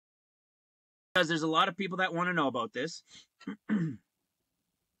because there's a lot of people that want to know about this.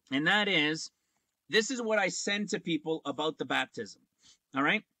 And that is, this is what I send to people about the baptism. All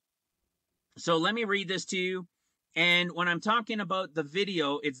right. So let me read this to you. And when I'm talking about the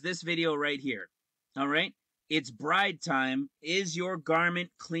video, it's this video right here. All right. It's bride time. Is your garment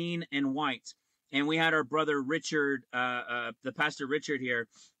clean and white? And we had our brother Richard, the pastor Richard here,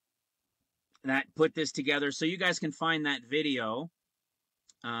 that put this together. So you guys can find that video.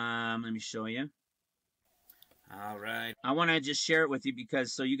 Let me show you. All right. I want to just share it with you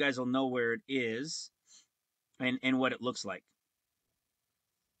because so you guys will know where it is and what it looks like.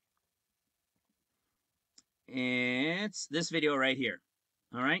 It's this video right here.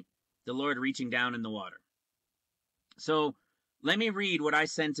 All right. The Lord reaching down in the water. So let me read what I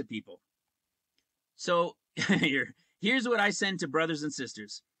send to people. So here's what I send to brothers and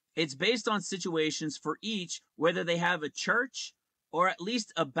sisters. It's based on situations for each, whether they have a church or at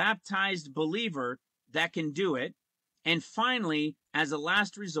least a baptized believer that can do it. And finally, as a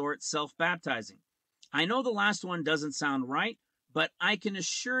last resort, self-baptizing. I know the last one doesn't sound right, but I can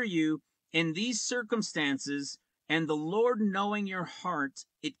assure you in these circumstances and the Lord knowing your heart,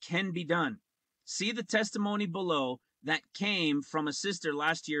 it can be done. See the testimony below that came from a sister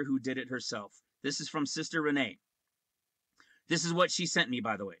last year who did it herself. This is from Sister Renee. This is what she sent me,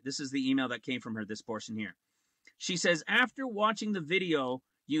 by the way. This is the email that came from her, this portion here. She says, after watching the video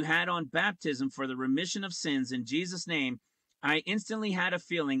you had on baptism for the remission of sins in Jesus' name, I instantly had a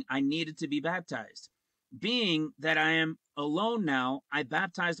feeling I needed to be baptized. Being that I am alone now, I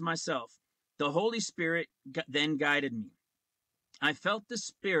baptized myself. The Holy Spirit then guided me. I felt the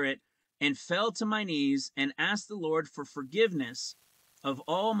Spirit and fell to my knees and asked the Lord for forgiveness of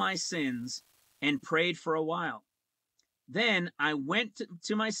all my sins and prayed for a while. Then I went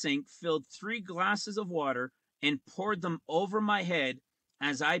to my sink, filled 3 glasses of water, and poured them over my head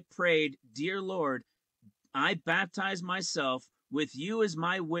as I prayed, Dear Lord, I baptize myself with you as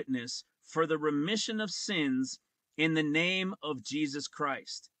my witness for the remission of sins in the name of Jesus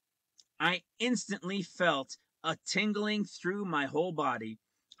Christ. I instantly felt a tingling through my whole body.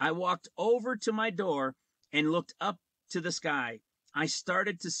 I walked over to my door and looked up to the sky. I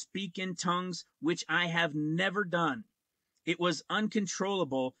started to speak in tongues, which I have never done. It was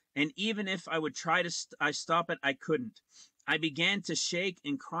uncontrollable, and even if I would try to stop it, I couldn't. I began to shake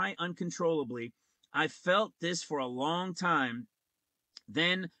and cry uncontrollably. I felt this for a long time.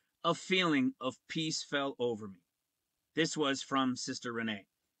 Then a feeling of peace fell over me. This was from Sister Renee.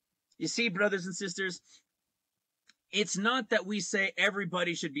 You see, brothers and sisters, it's not that we say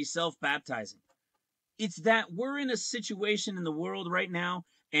everybody should be self-baptizing. It's that we're in a situation in the world right now,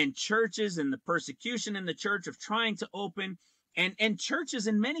 and churches and the persecution in the church of trying to open, and churches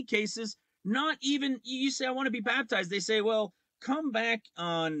in many cases, not even, you say, I want to be baptized. They say, well, come back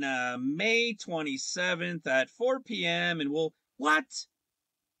on May 27th at 4 p.m. and we'll, what?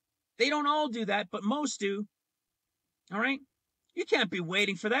 They don't all do that, but most do. All right? You can't be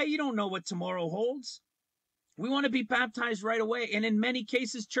waiting for that. You don't know what tomorrow holds. We want to be baptized right away. And in many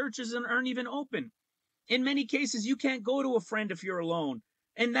cases, churches aren't even open. In many cases, you can't go to a friend if you're alone.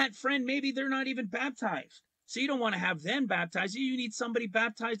 And that friend, maybe they're not even baptized. So you don't want to have them baptize you. You need somebody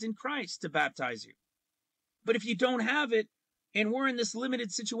baptized in Christ to baptize you. But if you don't have it, and we're in this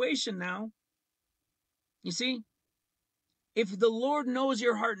limited situation now, you see, if the Lord knows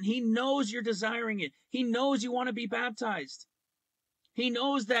your heart and he knows you're desiring it, he knows you want to be baptized. He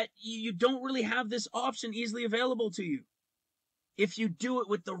knows that you don't really have this option easily available to you. If you do it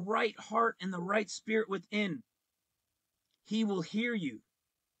with the right heart and the right spirit within, he will hear you.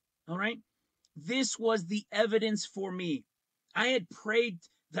 All right? This was the evidence for me. I had prayed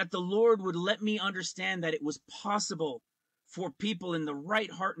that the Lord would let me understand that it was possible for people in the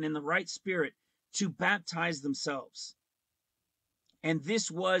right heart and in the right spirit to baptize themselves. And this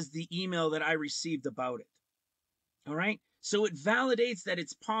was the email that I received about it. All right? So it validates that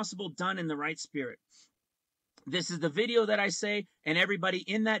it's possible done in the right spirit. This is the video that I say, and everybody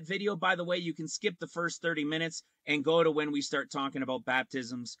in that video, by the way, you can skip the first 30 minutes and go to when we start talking about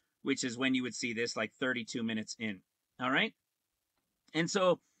baptisms, which is when you would see this, like 32 minutes in. All right? And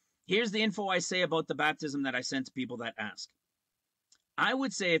so here's the info I say about the baptism that I sent to people that ask. I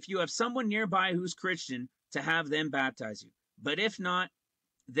would say if you have someone nearby who's Christian, to have them baptize you. But if not,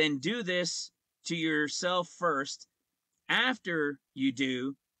 then do this to yourself first. After you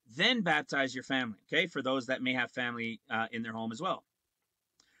do, then baptize your family, okay? For those that may have family in their home as well.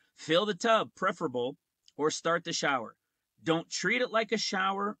 Fill the tub, preferable, or start the shower. Don't treat it like a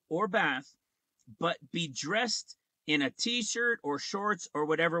shower or bath, but be dressed in a t-shirt or shorts or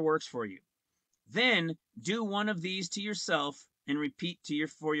whatever works for you. Then do one of these to yourself and repeat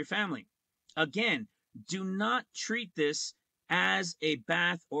for your family. Again, do not treat this as a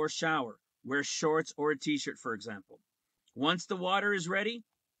bath or shower. Wear shorts or a t-shirt, for example. Once the water is ready,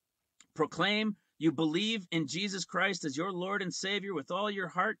 proclaim you believe in Jesus Christ as your Lord and Savior with all your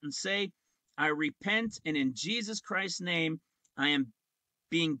heart and say, I repent, and in Jesus Christ's name, I am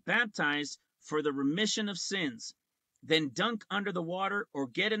being baptized for the remission of sins. Then dunk under the water or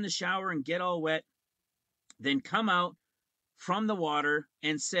get in the shower and get all wet. Then come out from the water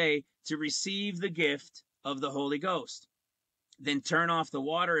and say to receive the gift of the Holy Ghost. Then turn off the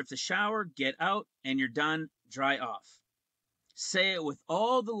water if the shower, get out, and you're done, dry off. Say it with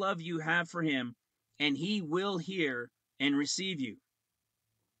all the love you have for him, and he will hear and receive you.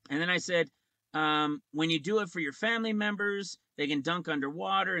 And then I said, when you do it for your family members, they can dunk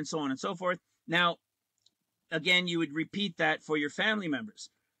underwater and so on and so forth. Now, again, you would repeat that for your family members.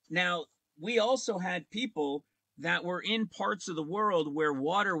 Now, we also had people that were in parts of the world where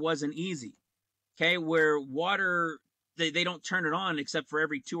water wasn't easy. Okay, where water, they don't turn it on except for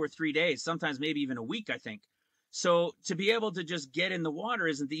every 2 or 3 days, sometimes maybe even a week, I think. So to be able to just get in the water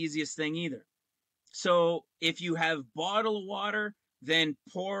isn't the easiest thing either. So if you have bottled water, then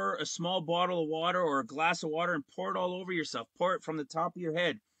pour a small bottle of water or a glass of water and pour it all over yourself. Pour it from the top of your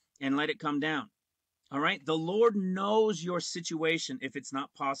head and let it come down. All right. The Lord knows your situation if it's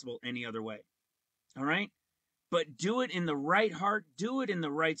not possible any other way. All right. But do it in the right heart. Do it in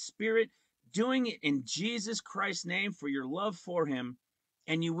the right spirit. Doing it in Jesus Christ's name for your love for him,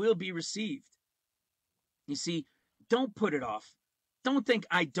 and you will be received. You see, don't put it off. Don't think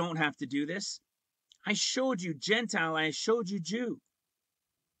I don't have to do this. I showed you Gentile, I showed you Jew.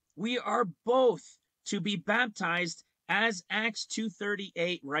 We are both to be baptized as Acts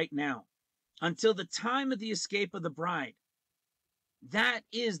 2:38 right now, until the time of the escape of the bride. That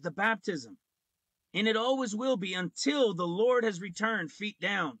is the baptism. And it always will be until the Lord has returned, feet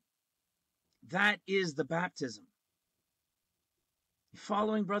down. That is the baptism. You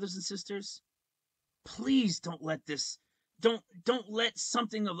following, brothers and sisters? Please don't let this, don't let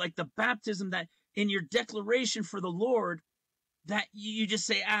something of like the baptism that in your declaration for the Lord that you just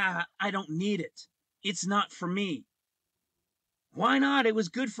say, I don't need it. It's not for me. Why not? It was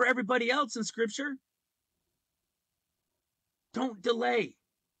good for everybody else in Scripture. Don't delay.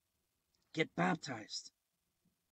 Get baptized.